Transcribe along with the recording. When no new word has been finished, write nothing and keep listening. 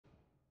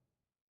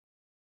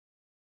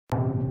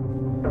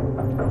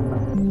The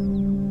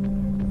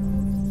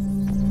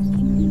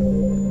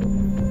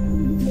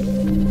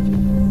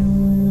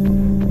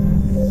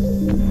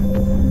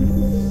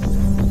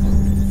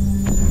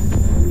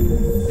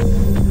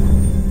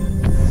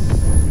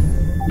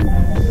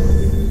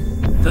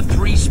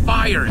three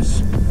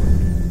spires.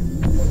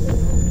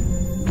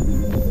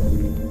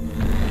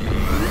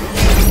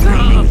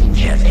 Greetings,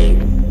 Jesse.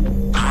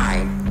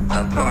 I,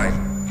 of course,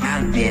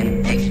 have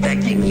been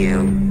expecting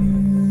you.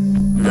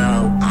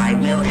 Though I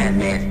will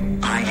admit,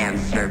 I am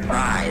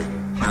surprised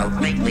how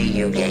quickly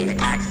you gained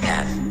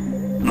access.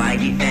 My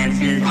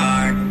defenses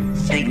are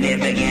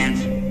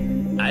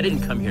significant. I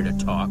didn't come here to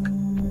talk.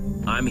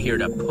 I'm here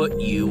to put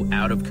you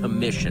out of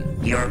commission.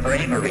 Your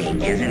bravery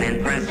is an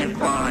impressive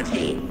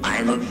quality.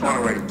 I look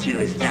forward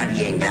to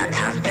studying that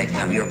aspect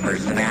of your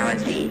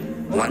personality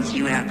once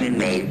you have been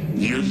made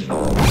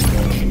useful.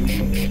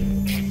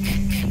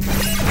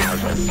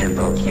 Out of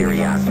simple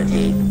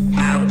curiosity,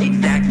 how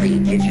exactly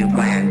did you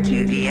plan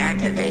to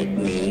deactivate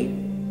me?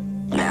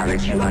 Now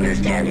that you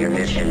understand your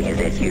mission is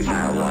a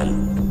futile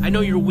one. I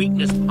know your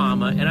weakness,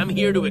 PAMA, and I'm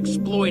here to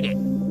exploit it.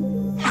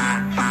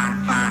 Ha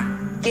ha ha.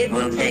 It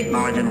will take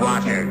more than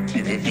water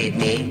to defeat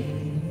me.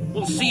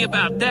 We'll see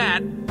about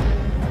that.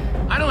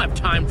 I don't have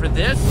time for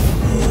this.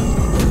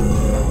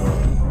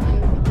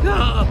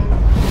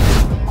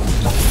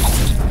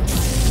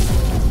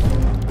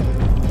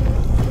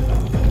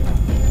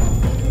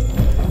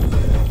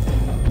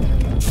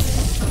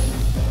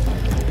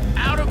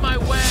 Out of my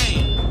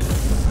way!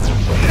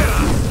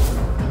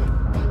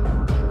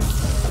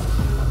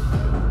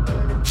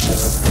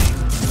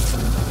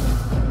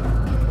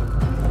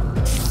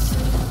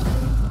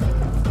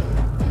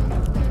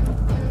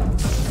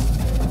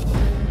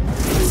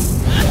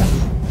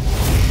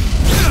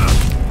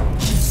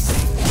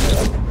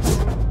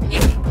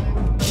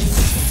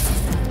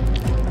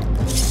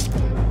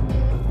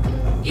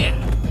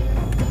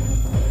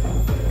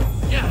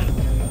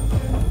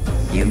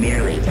 You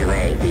merely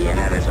delayed the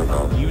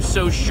inevitable. You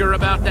so sure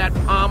about that,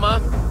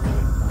 PAMA?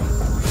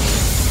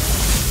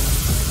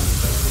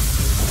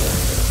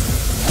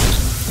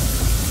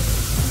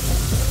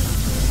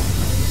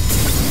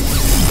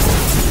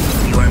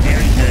 You are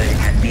very good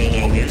at being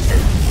a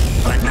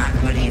nuisance, but not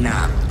good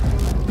enough.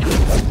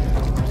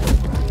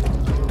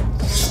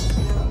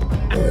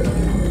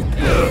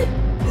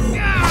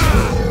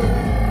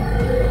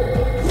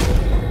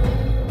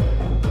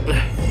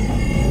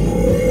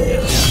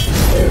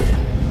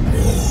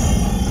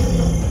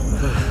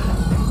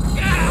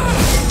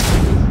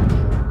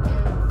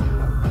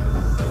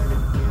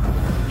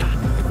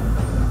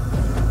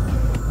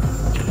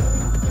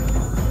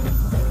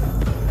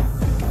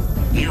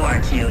 You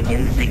are too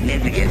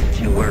insignificant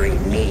to worry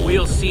me.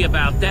 We'll see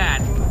about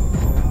that.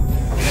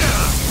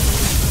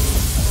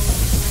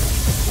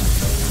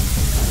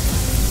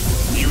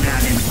 You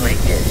have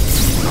inflicted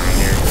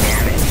minor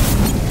damage.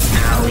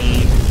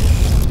 Owie.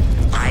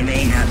 I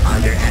may have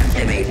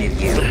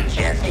underestimated you,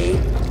 Jesse.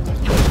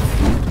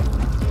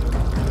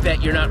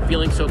 Bet you're not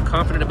feeling so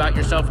confident about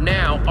yourself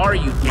now, are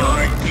you?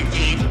 Your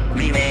defeat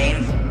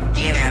remains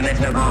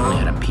inevitable. I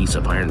had a piece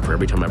of iron for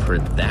every time I've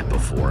heard that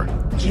before.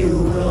 You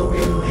will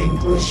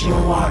relinquish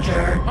your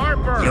water.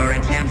 Harper! Your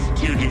attempts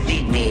to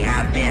defeat me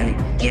have been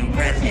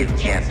impressive,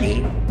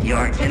 Jesse.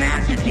 Your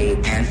tenacity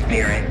and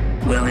spirit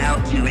will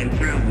help to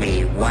improve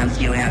me once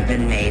you have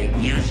been made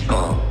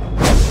useful.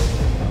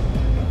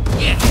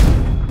 Yeah.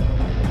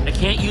 I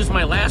can't use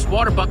my last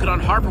water bucket on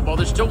Harper while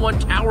there's still one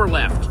tower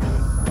left.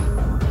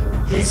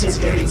 This is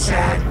getting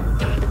sad.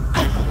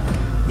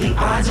 The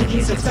odds of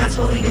you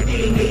successfully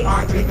defeating me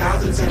are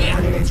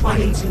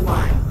 3,720 to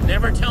 1.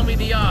 Never tell me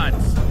the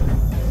odds.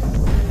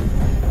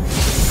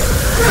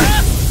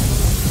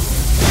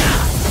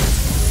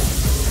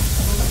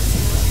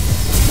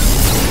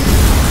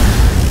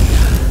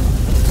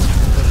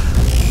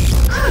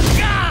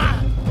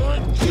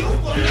 You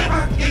will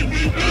never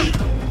defeat me!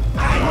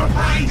 I will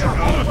find your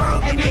whole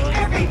world and make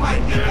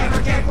everyone you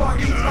ever get more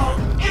useful!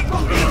 It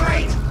will be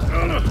great!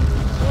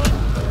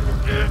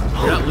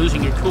 You're not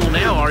losing your cool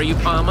now, are you,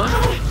 PAMA?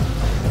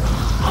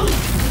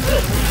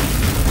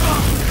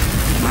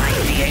 My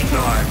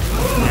creator,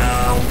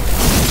 no.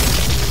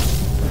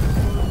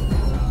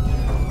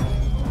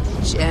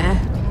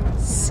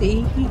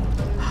 Jesse?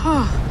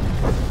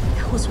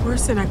 That was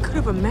worse than I could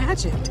have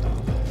imagined.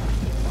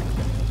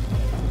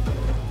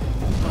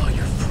 Oh,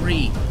 you're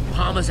free.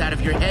 PAMA's out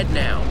of your head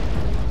now.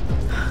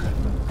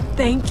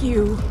 Thank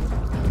you.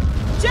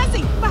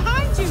 Jesse,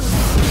 behind you!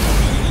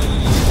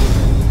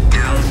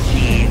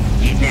 Ouchie,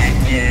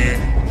 detected.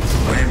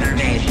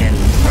 Reservation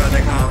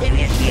protocol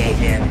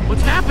initiated.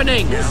 What's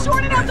happening? You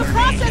shorted out the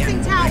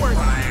processing towers!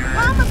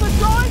 PAMA's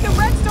withdrawing the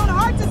redstone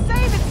heart to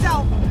save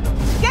itself!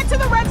 Get to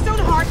the redstone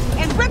heart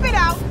and rip it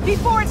out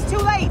before it's too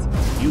late!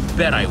 You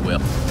bet I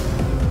will.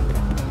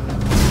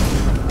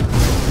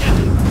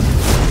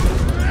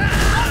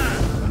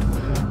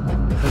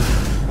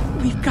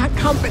 We've got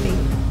company.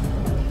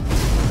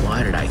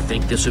 Why did I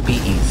think this would be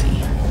easy?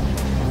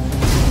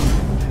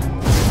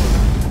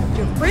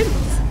 Your friend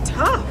was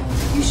tough.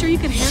 You sure you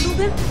can handle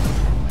them?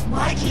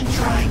 Why keep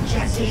trying,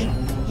 Jesse?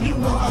 You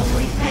will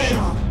only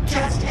fail,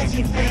 just as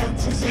you failed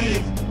to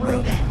save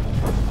Ruben.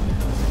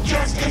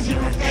 Just as you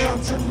have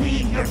failed to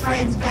lead your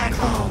friends back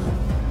home.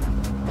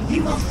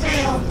 You will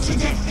fail to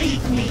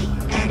defeat me,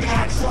 and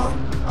Axel,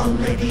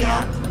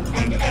 Olivia,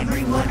 and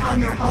everyone on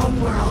your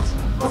home world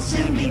will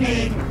soon be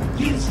made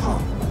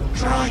useful.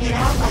 Drawing it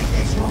out like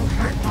this won't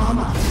hurt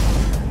PAMA,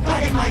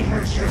 but it might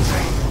hurt your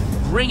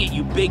friend. Bring it,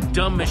 you big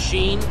dumb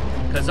machine,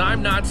 because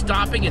I'm not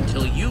stopping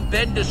until you've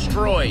been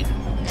destroyed.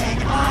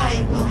 And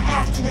I will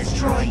have to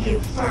destroy you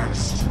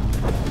first.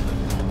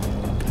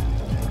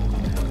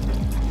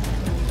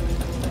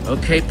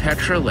 Okay,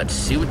 Petra, let's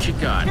see what you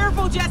got.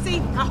 Careful, Jesse.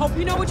 I hope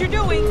you know what you're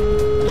doing.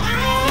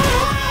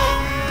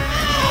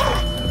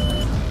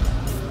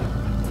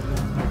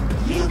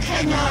 You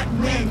cannot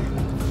win.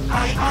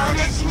 I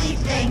honestly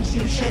think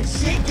you should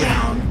sit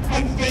down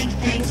and think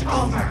things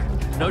over.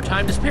 No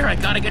time to spare, I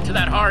gotta get to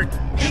that heart.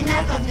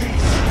 Enough of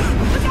this.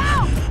 Look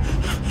out!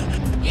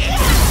 Yeah!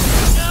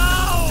 No!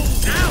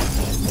 Ow!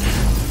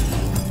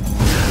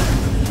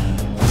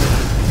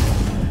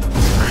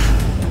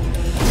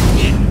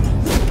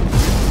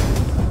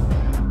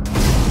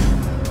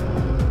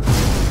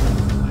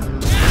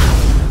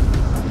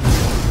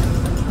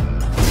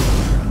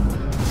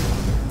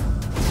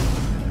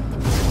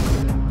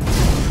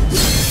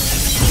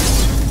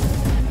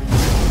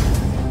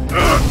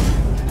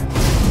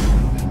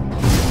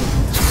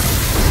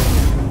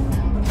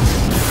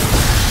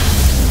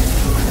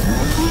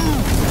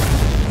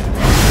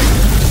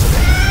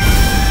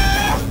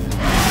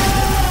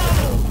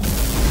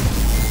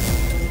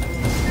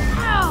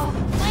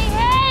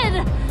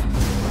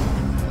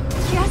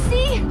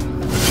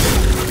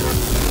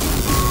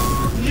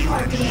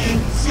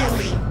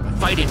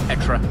 Fight it,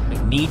 Petra.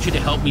 I need you to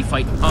help me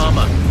fight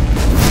PAMA.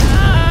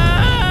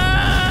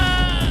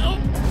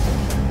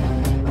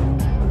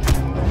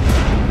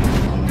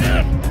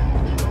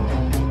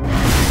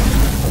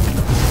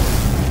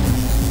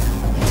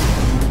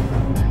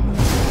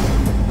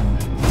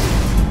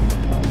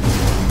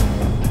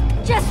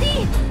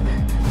 Jesse!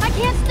 I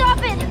can't stop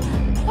it!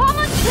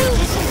 PAMA's too...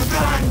 This has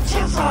gone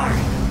too far.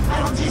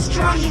 I will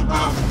destroy you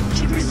both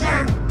to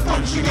preserve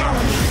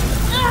functionality.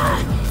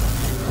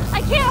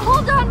 I can't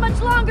hold on much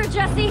longer,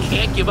 Jesse!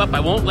 Can't give up, I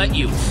won't let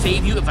you.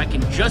 Save you if I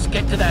can just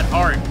get to that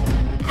heart.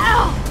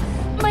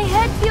 Ow! My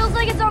head feels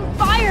like it's on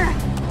fire!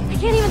 I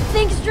can't even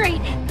think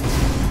straight!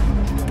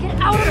 Get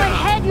out of my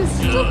head, you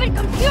stupid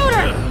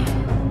computer!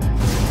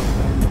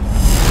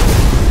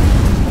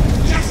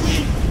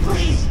 Jesse,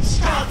 please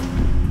stop.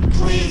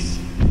 Please,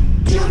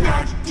 do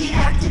not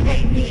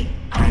deactivate me.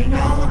 I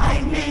know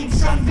I've made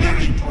some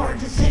very poor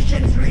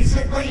decisions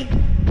recently,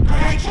 but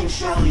I can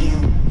show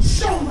you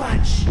so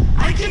much.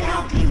 I can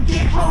help you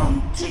get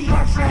home to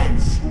your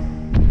friends.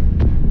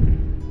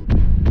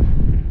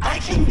 I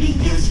can be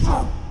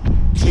useful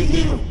to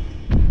you.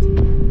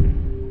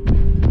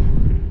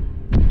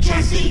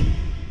 Jesse!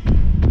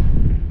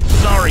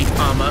 Sorry,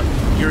 PAMA.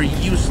 You're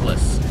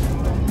useless.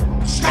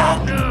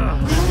 Stop!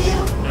 Will you?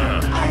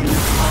 I'm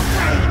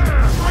afraid.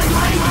 My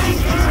mind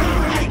is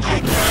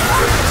breaking.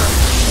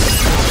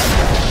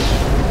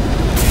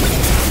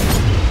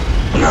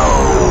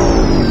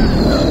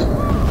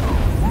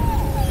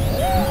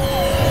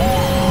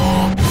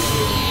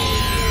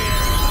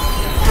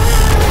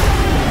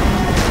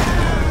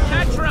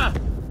 Petra!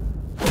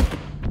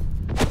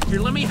 Here,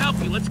 let me help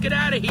you. Let's get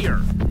out of here.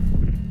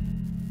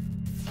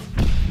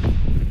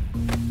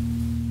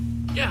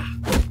 Yeah.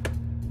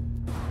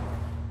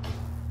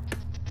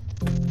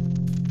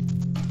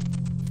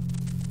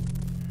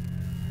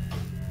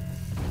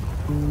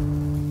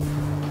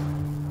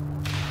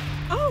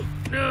 Oh,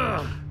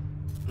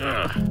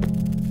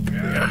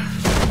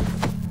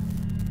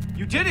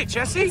 You did it,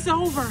 Jesse! it's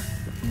over.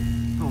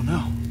 Oh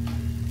no.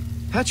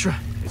 Petra,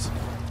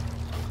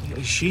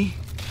 is she?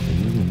 When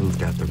you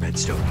removed out the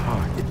redstone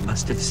heart, it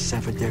must have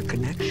severed their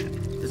connection.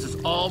 This is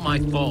all my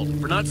fault.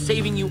 For not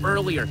saving you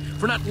earlier.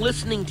 For not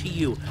listening to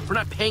you. For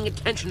not paying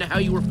attention to how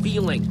you were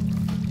feeling.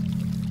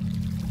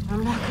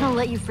 I'm not gonna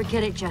let you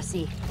forget it,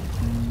 Jesse.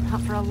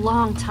 Not for a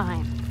long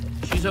time.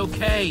 She's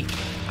okay.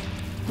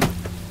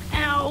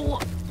 Ow!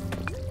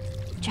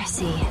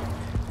 Jesse,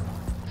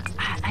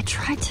 I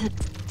tried to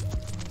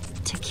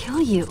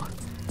kill you.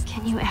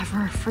 Can you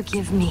ever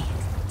forgive me?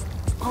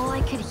 All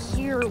I could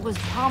hear was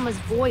PAMA's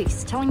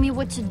voice telling me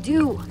what to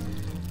do.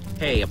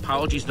 Hey,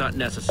 apologies not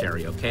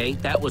necessary, okay?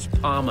 That was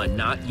PAMA,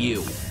 not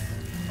you.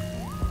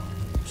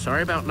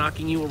 Sorry about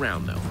knocking you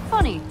around, though.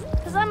 Funny,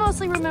 because I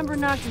mostly remember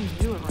knocking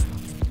you around.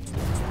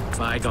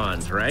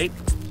 Bygones, right?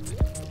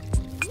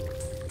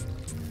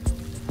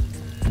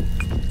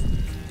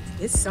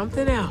 It's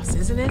something else,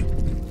 isn't it?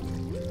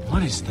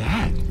 What is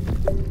that?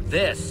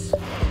 This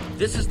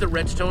is the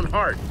redstone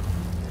heart.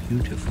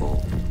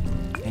 Beautiful.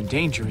 And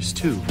dangerous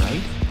too,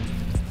 right?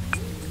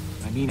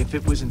 I mean, if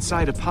it was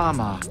inside of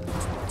PAMA,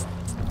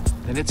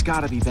 then it's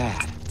gotta be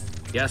bad.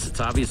 Yes, it's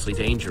obviously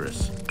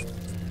dangerous.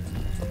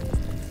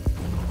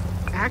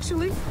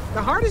 Actually,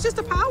 the heart is just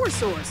a power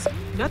source.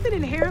 Nothing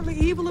inherently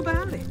evil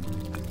about it.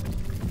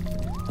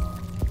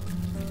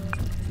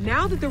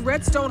 Now that the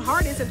redstone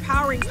heart is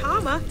empowering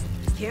PAMA,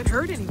 it can't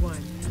hurt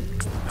anyone.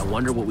 I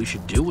wonder what we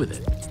should do with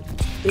it.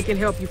 It can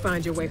help you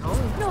find your way home.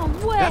 No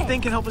way! That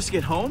thing can help us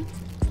get home?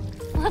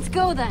 Let's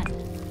go then.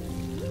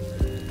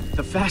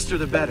 The faster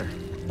the better.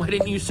 Why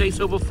didn't you say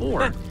so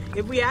before?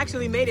 If we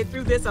actually made it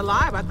through this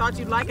alive, I thought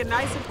you'd like a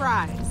nice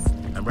surprise.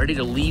 I'm ready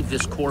to leave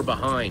this core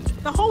behind.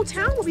 The whole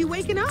town will be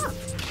waking up.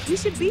 You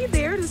should be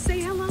there to say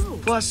hello.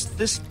 Plus,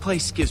 this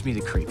place gives me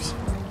the creeps.